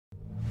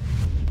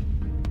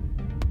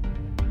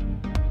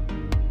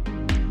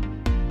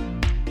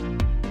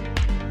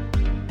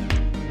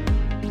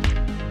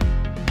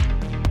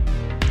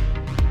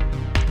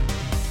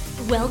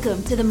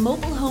Welcome to the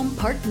Mobile Home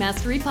Park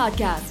Mastery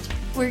Podcast,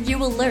 where you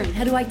will learn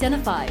how to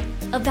identify,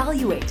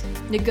 evaluate,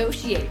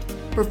 negotiate,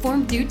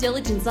 perform due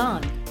diligence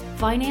on,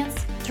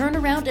 finance, turn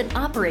around, and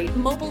operate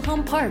mobile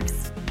home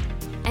parks.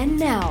 And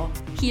now,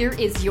 here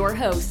is your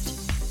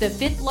host, the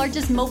fifth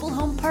largest mobile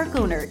home park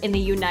owner in the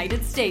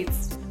United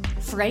States,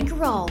 Frank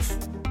Rolfe.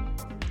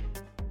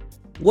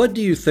 What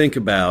do you think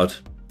about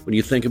when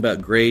you think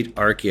about great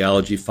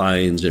archaeology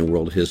finds in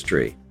world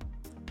history?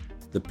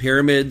 The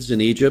pyramids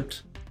in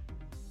Egypt,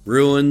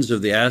 ruins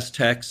of the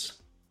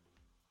Aztecs,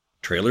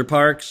 trailer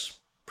parks?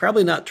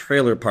 Probably not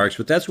trailer parks,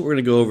 but that's what we're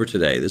going to go over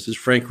today. This is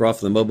Frank Rolfe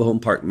of the Mobile Home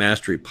Park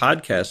Mastery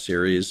podcast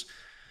series.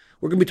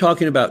 We're going to be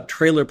talking about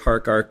trailer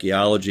park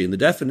archaeology, and the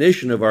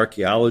definition of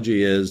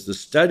archaeology is the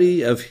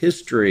study of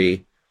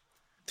history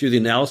through the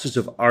analysis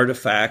of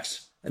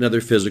artifacts and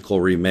other physical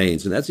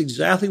remains. And that's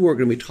exactly what we're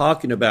going to be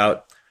talking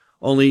about,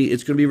 only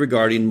it's going to be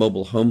regarding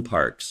mobile home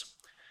parks.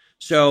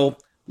 So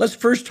let's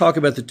first talk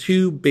about the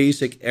two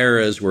basic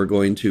eras we're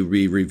going to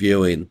be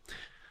reviewing.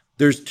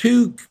 There's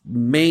two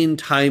main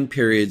time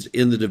periods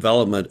in the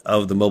development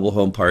of the mobile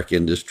home park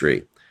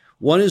industry.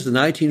 One is the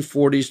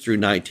 1940s through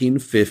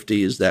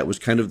 1950s. That was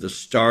kind of the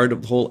start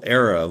of the whole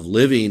era of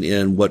living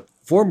in what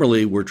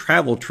formerly were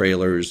travel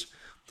trailers.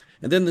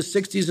 And then the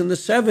 60s and the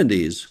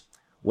 70s,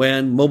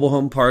 when mobile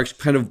home parks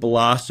kind of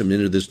blossomed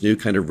into this new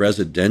kind of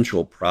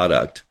residential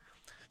product.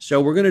 So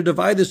we're going to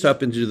divide this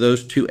up into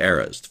those two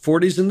eras. The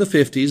 40s and the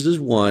 50s is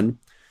one,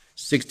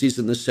 60s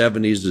and the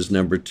 70s is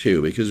number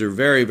two, because they're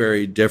very,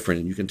 very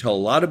different. And you can tell a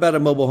lot about a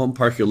mobile home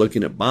park you're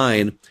looking at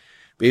buying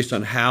based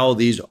on how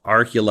these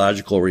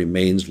archaeological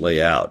remains lay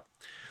out.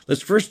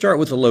 Let's first start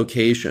with the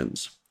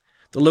locations.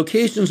 The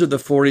locations of the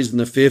 40s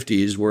and the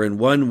 50s were, in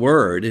one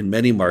word, in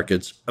many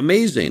markets,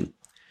 amazing.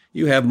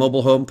 You have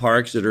mobile home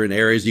parks that are in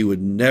areas you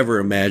would never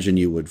imagine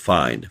you would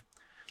find.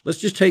 Let's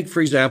just take, for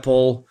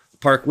example, the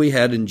park we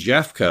had in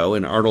Jeffco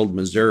in Arnold,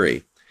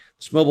 Missouri.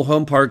 This mobile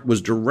home park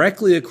was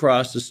directly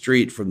across the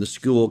street from the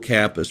school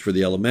campus for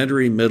the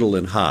elementary, middle,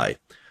 and high.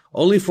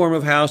 Only form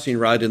of housing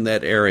right in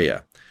that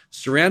area.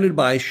 Surrounded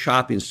by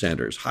shopping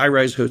centers,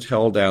 high-rise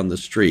hotel down the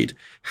street.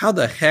 How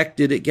the heck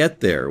did it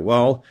get there?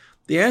 Well,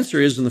 the answer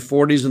is in the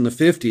 40s and the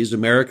 50s,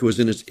 America was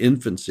in its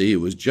infancy. It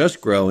was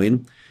just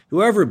growing.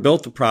 Whoever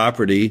built the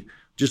property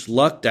just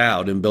lucked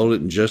out and built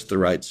it in just the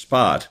right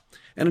spot.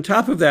 And on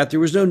top of that, there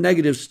was no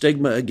negative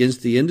stigma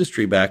against the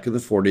industry back in the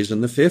 40s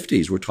and the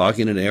 50s. We're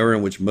talking an era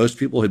in which most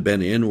people had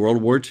been in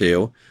World War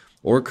II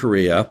or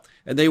Korea,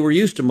 and they were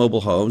used to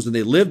mobile homes, and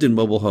they lived in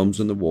mobile homes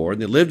in the war,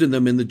 and they lived in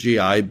them in the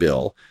GI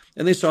Bill,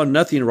 and they saw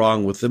nothing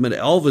wrong with them. And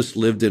Elvis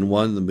lived in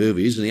one of the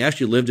movies, and he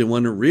actually lived in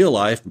one in real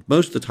life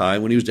most of the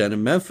time when he was down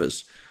in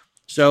Memphis.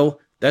 So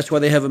that's why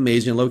they have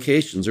amazing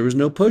locations. There was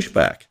no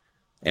pushback,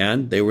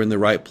 and they were in the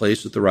right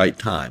place at the right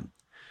time.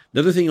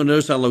 Another thing you'll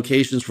notice on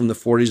locations from the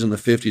 40s and the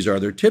 50s are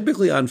they're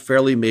typically on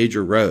fairly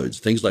major roads,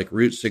 things like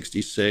Route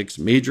 66,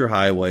 major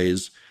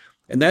highways.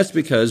 And that's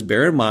because,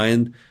 bear in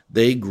mind,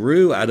 they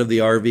grew out of the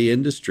RV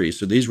industry.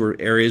 So these were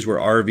areas where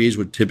RVs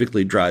would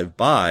typically drive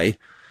by,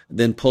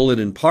 then pull in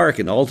and park,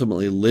 and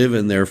ultimately live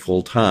in there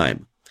full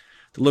time.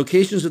 The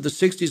locations of the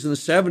 60s and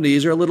the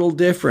 70s are a little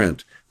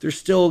different. They're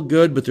still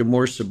good, but they're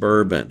more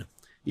suburban.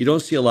 You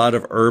don't see a lot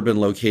of urban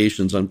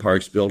locations on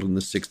parks built in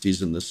the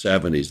 60s and the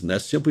 70s. And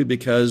that's simply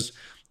because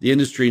the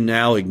industry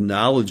now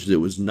acknowledged it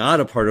was not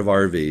a part of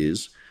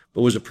RVs,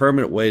 but was a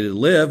permanent way to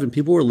live, and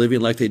people were living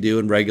like they do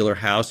in regular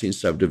housing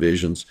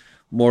subdivisions,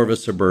 more of a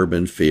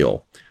suburban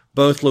feel.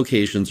 Both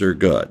locations are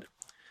good.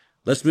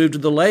 Let's move to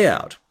the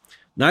layout.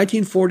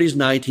 1940s,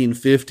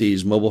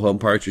 1950s mobile home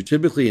parks are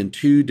typically in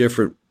two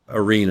different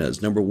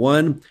arenas. Number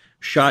one,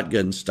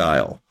 shotgun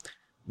style.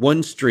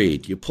 One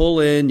street. You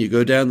pull in, you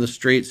go down the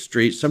straight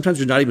street. Sometimes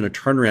there's not even a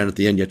turnaround at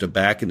the end. You have to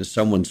back into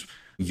someone's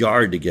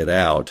yard to get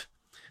out.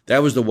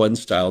 That was the one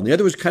style. And the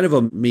other was kind of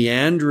a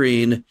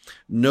meandering,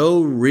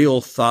 no real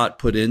thought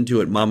put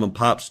into it, mom and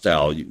pop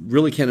style. You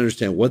really can't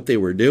understand what they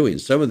were doing.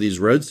 Some of these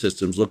road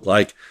systems look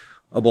like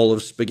a bowl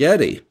of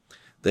spaghetti.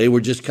 They were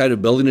just kind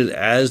of building it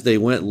as they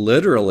went,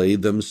 literally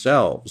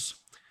themselves.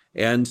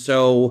 And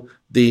so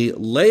the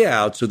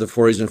layouts of the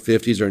 40s and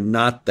 50s are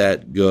not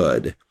that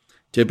good.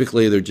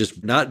 Typically, they're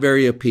just not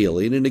very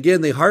appealing. And again,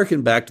 they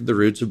harken back to the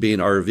roots of being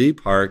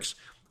RV parks,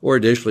 or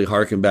additionally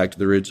harken back to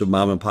the roots of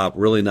mom and pop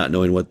really not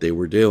knowing what they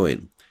were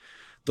doing.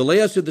 The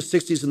layouts of the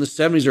 60s and the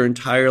 70s are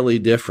entirely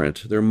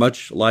different. They're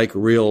much like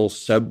real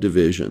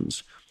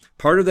subdivisions.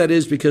 Part of that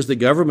is because the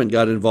government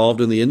got involved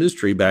in the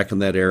industry back in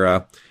that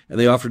era, and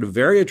they offered a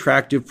very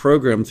attractive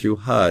program through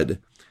HUD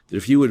that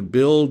if you would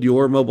build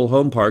your mobile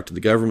home park to the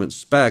government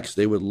specs,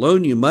 they would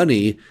loan you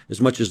money as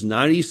much as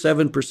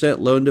 97%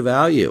 loan to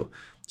value.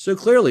 So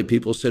clearly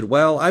people said,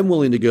 well, I'm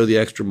willing to go the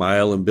extra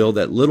mile and build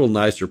that little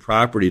nicer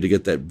property to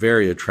get that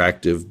very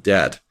attractive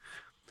debt.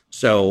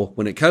 So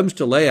when it comes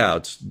to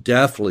layouts,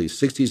 definitely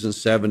 60s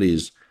and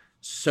 70s,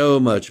 so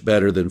much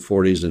better than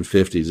 40s and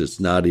 50s. It's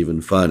not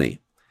even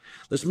funny.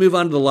 Let's move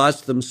on to the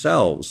lots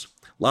themselves.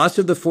 Lots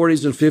of the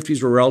 40s and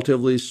 50s were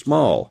relatively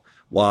small.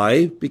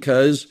 Why?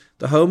 Because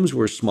the homes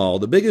were small.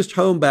 The biggest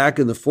home back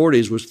in the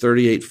 40s was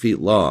 38 feet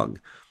long.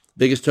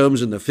 Biggest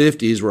homes in the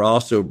 50s were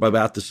also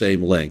about the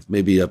same length,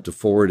 maybe up to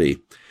 40.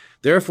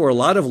 Therefore, a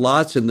lot of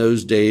lots in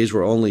those days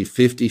were only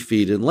 50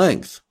 feet in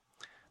length.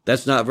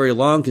 That's not very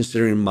long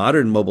considering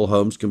modern mobile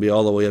homes can be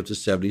all the way up to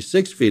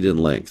 76 feet in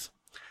length.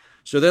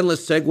 So then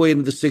let's segue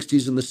into the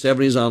 60s and the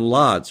 70s on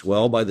lots.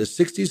 Well, by the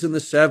 60s and the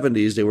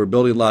 70s, they were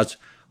building lots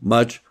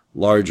much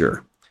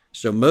larger.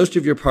 So most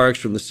of your parks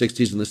from the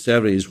 60s and the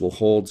 70s will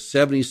hold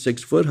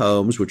 76-foot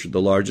homes, which are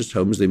the largest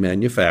homes they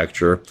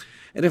manufacture.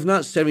 And if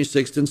not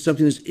 76, then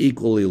something that's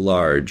equally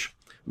large,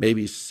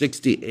 maybe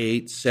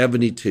 68,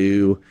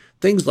 72,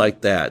 things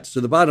like that. So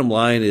the bottom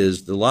line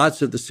is the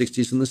lots of the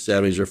 60s and the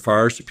 70s are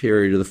far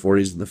superior to the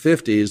 40s and the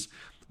 50s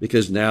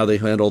because now they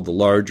handle the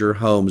larger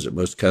homes that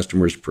most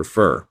customers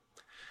prefer.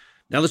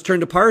 Now let's turn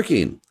to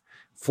parking.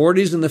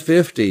 40s and the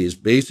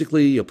 50s,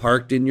 basically you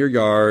parked in your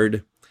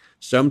yard.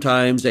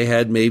 Sometimes they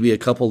had maybe a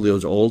couple of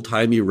those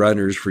old-timey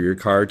runners for your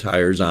car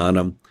tires on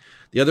them.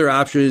 The other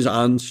option is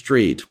on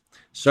street.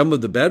 Some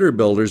of the better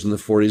builders in the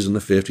 40s and the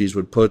 50s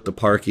would put the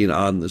parking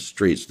on the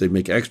streets. They'd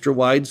make extra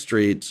wide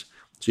streets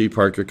so you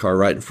park your car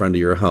right in front of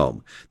your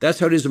home. That's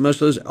how it is in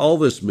most of those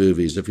Elvis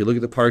movies. If you look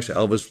at the parks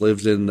Elvis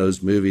lives in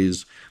those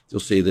movies, you'll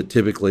see that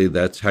typically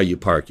that's how you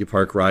park. You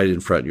park right in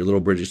front of your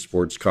little British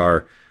sports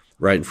car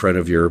right in front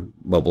of your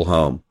mobile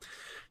home.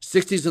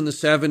 60s and the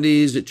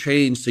 70s, it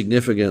changed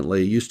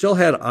significantly. You still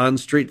had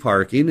on-street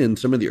parking in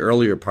some of the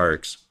earlier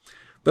parks,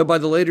 but by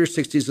the later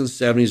 60s and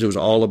 70s, it was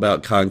all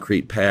about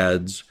concrete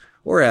pads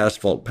or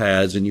asphalt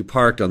pads, and you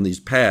parked on these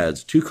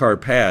pads, two-car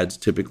pads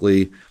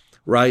typically,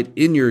 right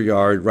in your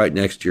yard, right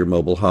next to your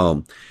mobile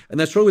home. And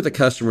that's really what the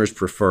customers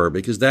prefer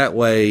because that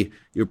way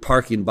you're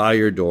parking by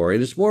your door,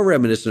 and it's more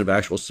reminiscent of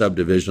actual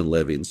subdivision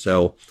living.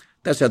 So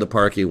that's how the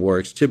parking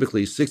works.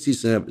 Typically,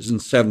 60s and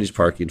 70s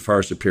parking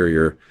far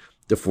superior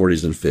to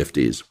 40s and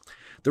 50s.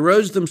 The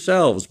roads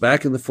themselves,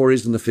 back in the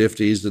 40s and the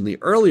 50s, in the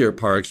earlier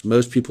parks,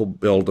 most people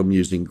built them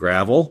using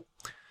gravel.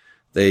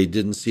 They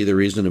didn't see the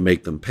reason to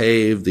make them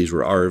paved. These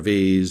were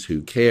RVs.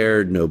 Who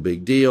cared? No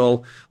big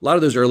deal. A lot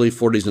of those early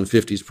 40s and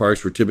 50s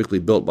parks were typically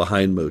built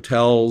behind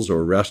motels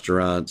or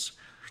restaurants,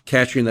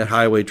 capturing that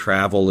highway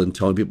travel and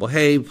telling people,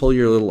 hey, pull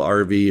your little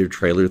RV or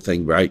trailer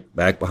thing right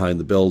back behind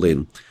the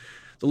building.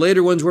 The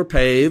later ones were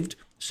paved.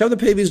 Some of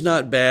the paving's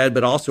not bad,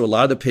 but also a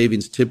lot of the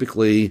paving's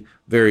typically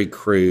very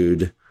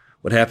crude.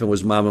 What happened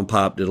was mom and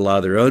pop did a lot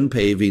of their own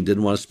paving,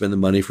 didn't want to spend the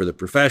money for the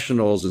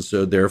professionals, and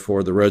so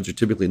therefore the roads are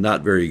typically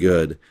not very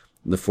good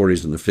in the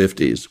 40s and the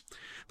 50s.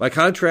 By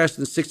contrast,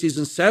 in the 60s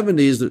and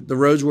 70s, the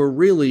roads were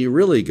really,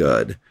 really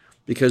good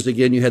because,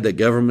 again, you had that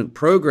government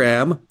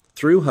program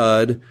through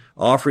HUD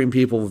offering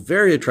people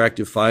very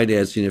attractive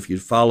financing if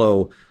you'd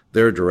follow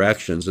their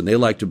directions, and they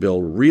like to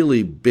build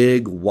really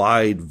big,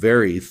 wide,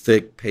 very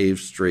thick paved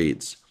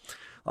streets.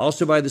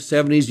 Also, by the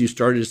 70s, you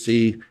started to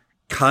see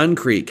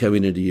concrete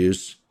coming into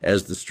use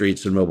as the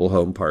streets in mobile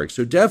home parks.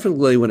 So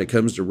definitely when it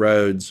comes to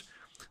roads,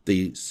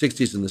 the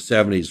 60s and the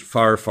 70s,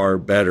 far, far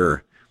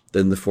better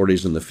than the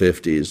 40s and the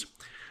 50s.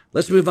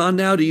 Let's move on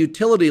now to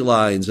utility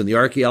lines and the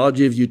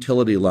archaeology of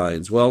utility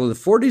lines. Well, in the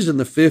 40s and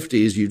the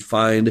 50s, you'd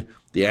find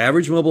the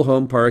average mobile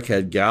home park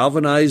had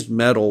galvanized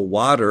metal,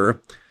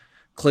 water,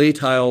 clay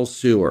tile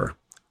sewer,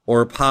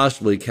 or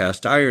possibly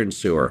cast iron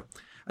sewer.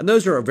 And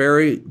those are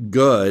very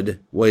good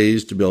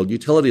ways to build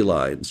utility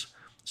lines.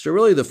 So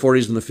really the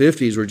 40s and the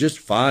 50s were just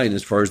fine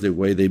as far as the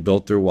way they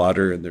built their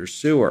water and their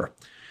sewer.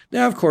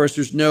 Now, of course,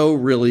 there's no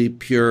really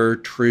pure,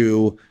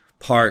 true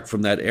park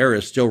from that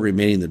era still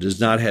remaining that does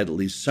not have at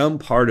least some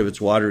part of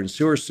its water and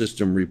sewer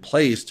system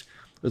replaced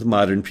with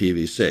modern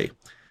PVC.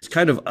 It's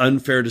kind of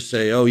unfair to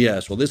say, oh,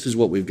 yes, well, this is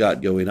what we've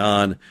got going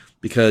on,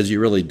 because you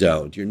really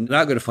don't. You're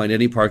not going to find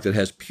any park that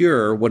has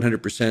pure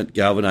 100%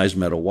 galvanized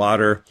metal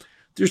water.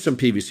 There's some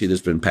PVC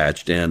that's been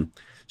patched in.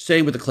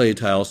 Same with the clay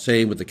tile,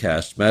 same with the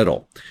cast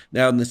metal.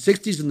 Now, in the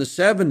 60s and the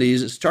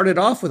 70s, it started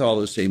off with all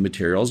those same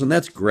materials, and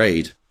that's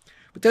great.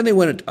 But then they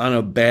went on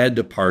a bad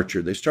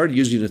departure. They started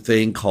using a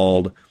thing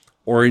called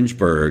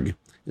Orangeburg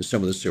in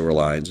some of the sewer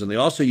lines, and they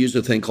also used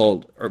a thing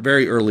called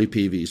very early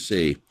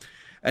PVC.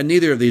 And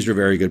neither of these are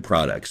very good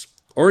products.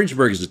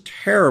 Orangeburg is a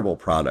terrible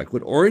product.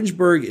 What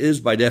Orangeburg is,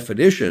 by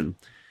definition,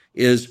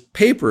 is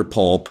paper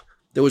pulp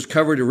that was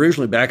covered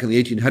originally back in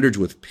the 1800s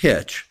with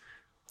pitch,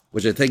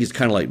 which I think is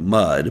kind of like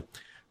mud.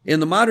 In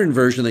the modern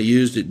version, they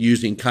used it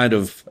using kind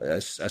of a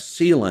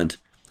sealant,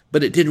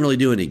 but it didn't really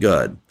do any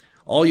good.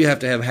 All you have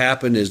to have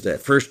happen is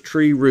that first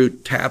tree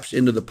root taps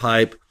into the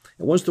pipe,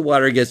 and once the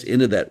water gets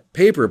into that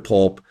paper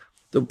pulp,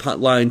 the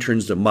line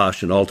turns to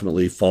mush and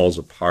ultimately falls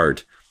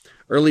apart.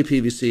 Early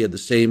PVC had the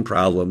same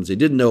problems. They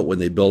didn't know it when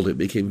they built it. It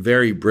became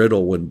very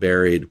brittle when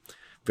buried,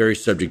 very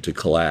subject to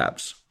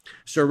collapse.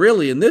 So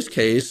really, in this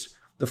case,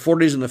 the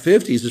 40s and the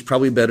 50s is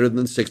probably better than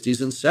the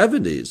 60s and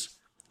 70s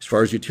as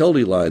far as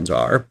utility lines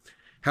are.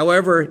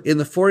 However, in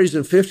the 40s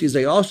and 50s,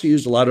 they also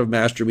used a lot of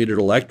master metered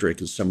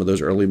electric in some of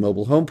those early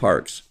mobile home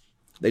parks.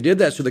 They did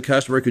that so the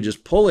customer could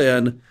just pull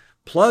in,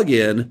 plug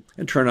in,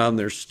 and turn on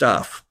their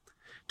stuff.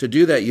 To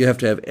do that, you have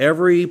to have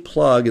every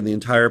plug in the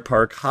entire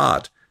park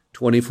hot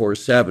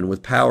 24/7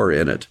 with power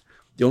in it.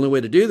 The only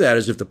way to do that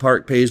is if the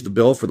park pays the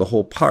bill for the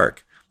whole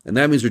park. And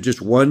that means there's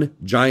just one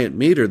giant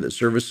meter that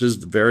services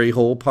the very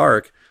whole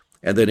park.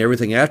 And then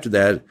everything after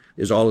that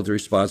is all of the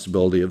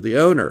responsibility of the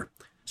owner.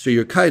 So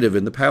you're kind of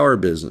in the power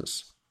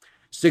business.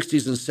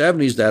 60s and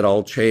 70s, that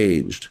all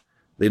changed.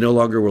 They no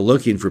longer were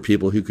looking for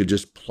people who could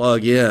just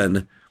plug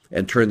in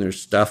and turn their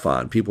stuff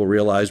on. People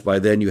realized by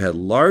then you had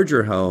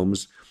larger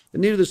homes that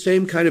needed the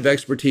same kind of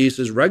expertise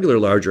as regular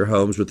larger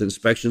homes, with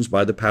inspections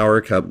by the power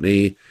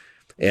company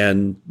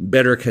and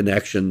better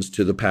connections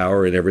to the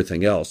power and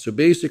everything else. So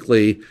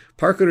basically,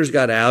 park owners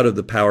got out of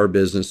the power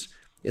business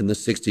in the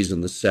 60s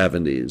and the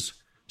 70s.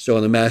 So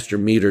on the master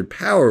metered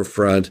power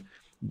front,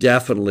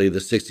 definitely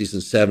the 60s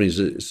and 70s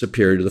is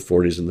superior to the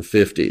 40s and the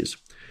 50s.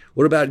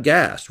 What about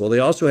gas? Well, they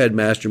also had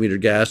master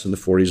metered gas in the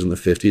 40s and the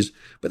 50s,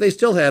 but they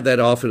still have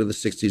that often in the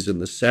 60s and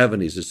the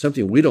 70s. It's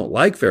something we don't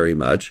like very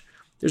much.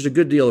 There's a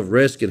good deal of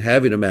risk in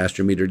having a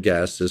master metered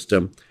gas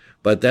system,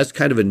 but that's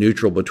kind of a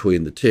neutral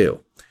between the two.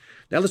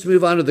 Now let's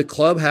move on to the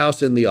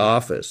clubhouse and the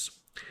office.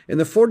 In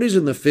the 40s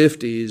and the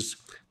 50s,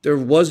 there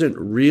wasn't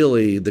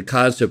really the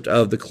concept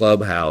of the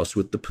clubhouse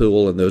with the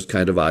pool and those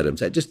kind of items.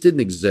 That just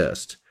didn't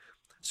exist.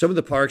 Some of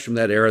the parks from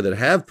that era that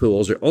have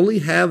pools only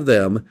have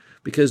them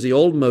because the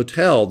old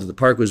motel that the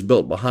park was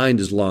built behind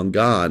is long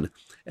gone,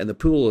 and the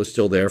pool is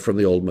still there from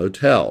the old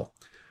motel.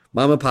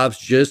 Mom and pops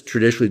just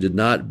traditionally did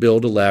not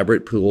build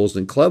elaborate pools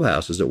and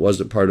clubhouses. It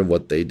wasn't part of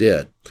what they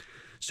did.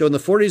 So in the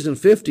 40s and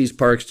 50s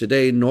parks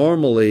today,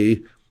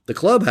 normally the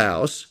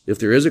clubhouse, if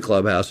there is a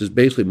clubhouse, is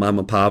basically mom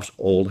and pop's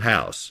old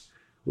house,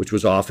 which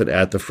was often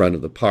at the front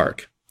of the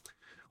park.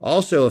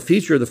 Also, a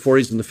feature of the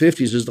 40s and the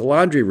 50s is the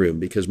laundry room,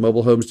 because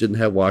mobile homes didn't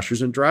have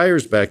washers and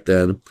dryers back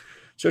then.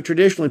 So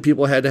traditionally,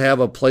 people had to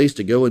have a place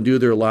to go and do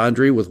their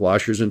laundry with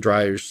washers and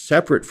dryers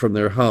separate from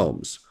their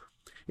homes.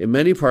 In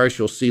many parks,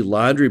 you'll see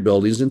laundry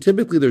buildings, and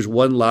typically there's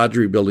one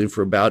laundry building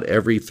for about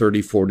every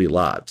 30, 40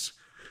 lots.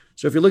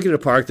 So if you're looking at a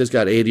park that's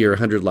got 80 or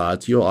 100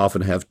 lots, you'll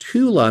often have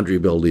 2 laundry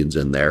buildings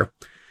in there.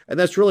 And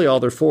that's really all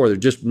they're for. They're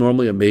just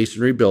normally a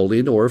masonry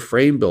building or a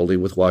frame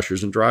building with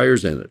washers and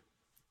dryers in it.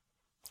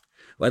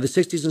 By the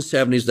 60s and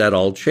 70s, that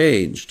all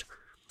changed.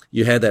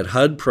 You had that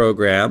HUD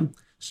program,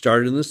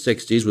 started in the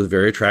 60s with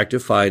very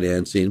attractive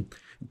financing.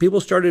 People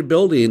started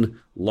building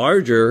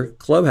larger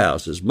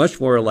clubhouses, much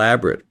more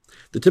elaborate.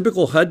 The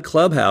typical HUD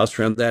clubhouse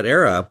from that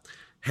era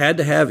had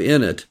to have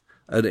in it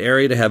an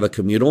area to have a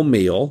communal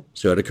meal,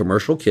 so it had a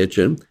commercial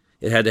kitchen.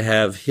 It had to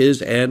have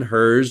his and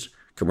hers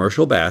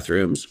commercial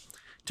bathrooms.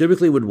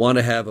 Typically would want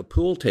to have a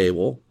pool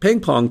table,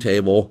 ping pong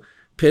table,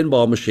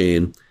 pinball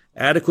machine,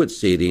 adequate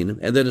seating,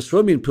 and then a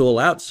swimming pool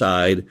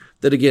outside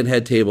that again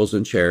had tables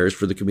and chairs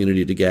for the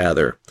community to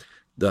gather.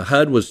 The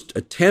HUD was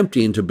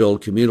attempting to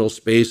build communal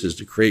spaces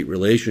to create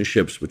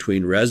relationships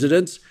between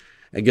residents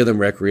and give them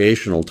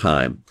recreational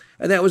time.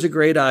 And that was a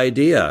great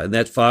idea, and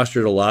that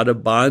fostered a lot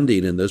of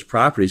bonding in those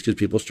properties because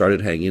people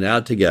started hanging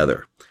out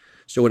together.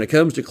 So when it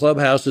comes to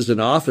clubhouses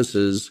and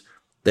offices,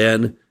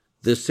 then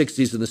the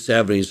 60s and the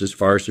 70s is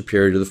far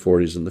superior to the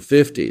 40s and the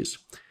 50s.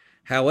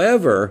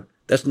 However,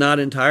 that's not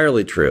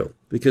entirely true,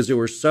 because there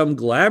were some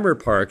glamour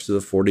parks of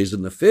the 40s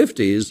and the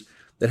 50s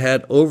that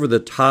had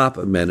over-the-top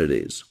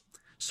amenities.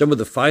 Some of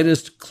the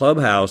finest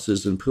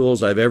clubhouses and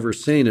pools I've ever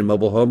seen in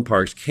mobile home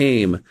parks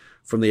came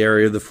from the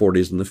area of the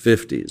 40s and the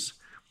 50s.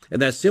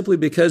 And that's simply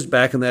because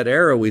back in that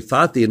era, we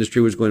thought the industry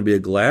was going to be a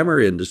glamour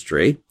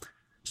industry.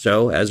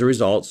 So as a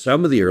result,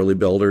 some of the early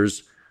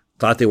builders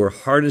thought they were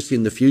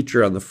harnessing the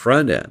future on the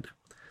front end.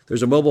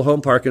 There's a mobile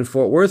home park in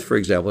Fort Worth, for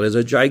example. It has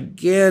a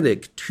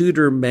gigantic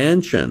Tudor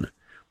mansion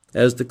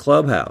as the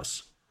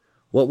clubhouse.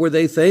 What were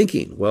they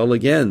thinking? Well,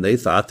 again, they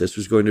thought this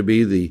was going to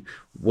be the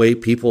way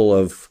people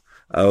of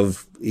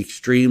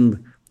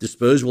extreme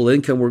disposable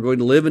income were going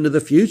to live into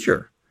the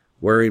future,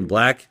 wearing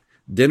black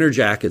dinner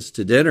jackets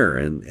to dinner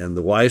and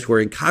the wives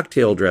wearing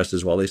cocktail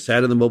dresses while they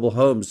sat in the mobile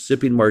homes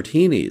sipping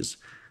martinis.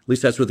 At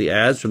least that's what the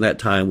ads from that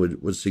time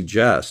would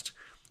suggest.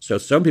 So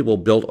some people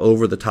built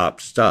over-the-top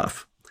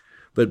stuff.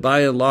 But by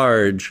and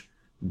large,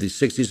 the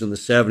 60s and the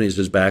 70s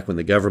is back when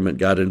the government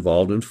got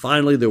involved, and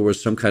finally there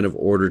was some kind of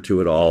order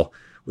to it all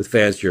with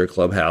fancier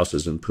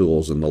clubhouses and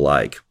pools and the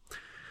like.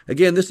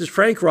 Again, this is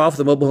Frank Rolfe,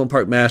 the Mobile Home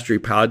Park Mastery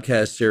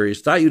podcast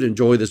series. Thought you'd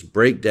enjoy this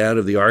breakdown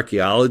of the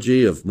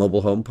archaeology of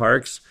mobile home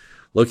parks,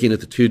 looking at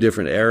the 2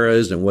 different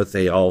eras and what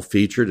they all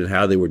featured and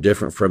how they were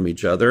different from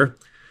each other.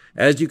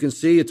 As you can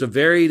see, it's a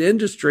varied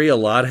industry. A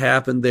lot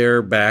happened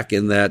there back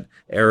in that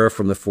era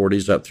from the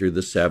 40s up through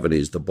the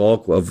 70s, the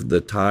bulk of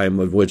the time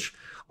of which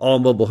all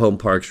mobile home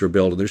parks were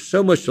built. And there's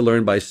so much to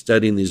learn by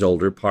studying these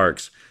older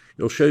parks.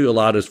 It'll show you a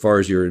lot as far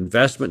as your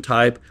investment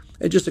type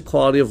and just the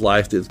quality of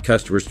life that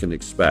customers can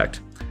expect.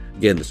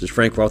 Again, this is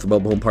Frank Rolfe, the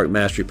Mobile Home Park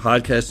Mastery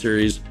podcast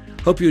series.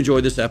 Hope you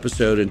enjoyed this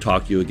episode and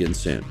talk to you again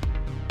soon.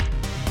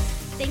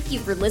 Thank you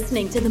for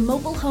listening to the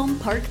Mobile Home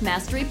Park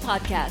Mastery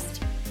podcast.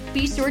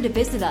 Be sure to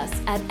visit us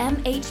at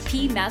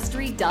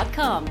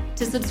mhpmastery.com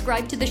to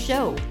subscribe to the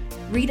show.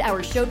 read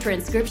our show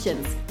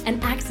transcriptions,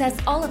 and access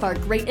all of our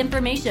great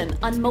information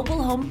on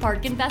mobile home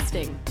park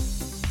investing.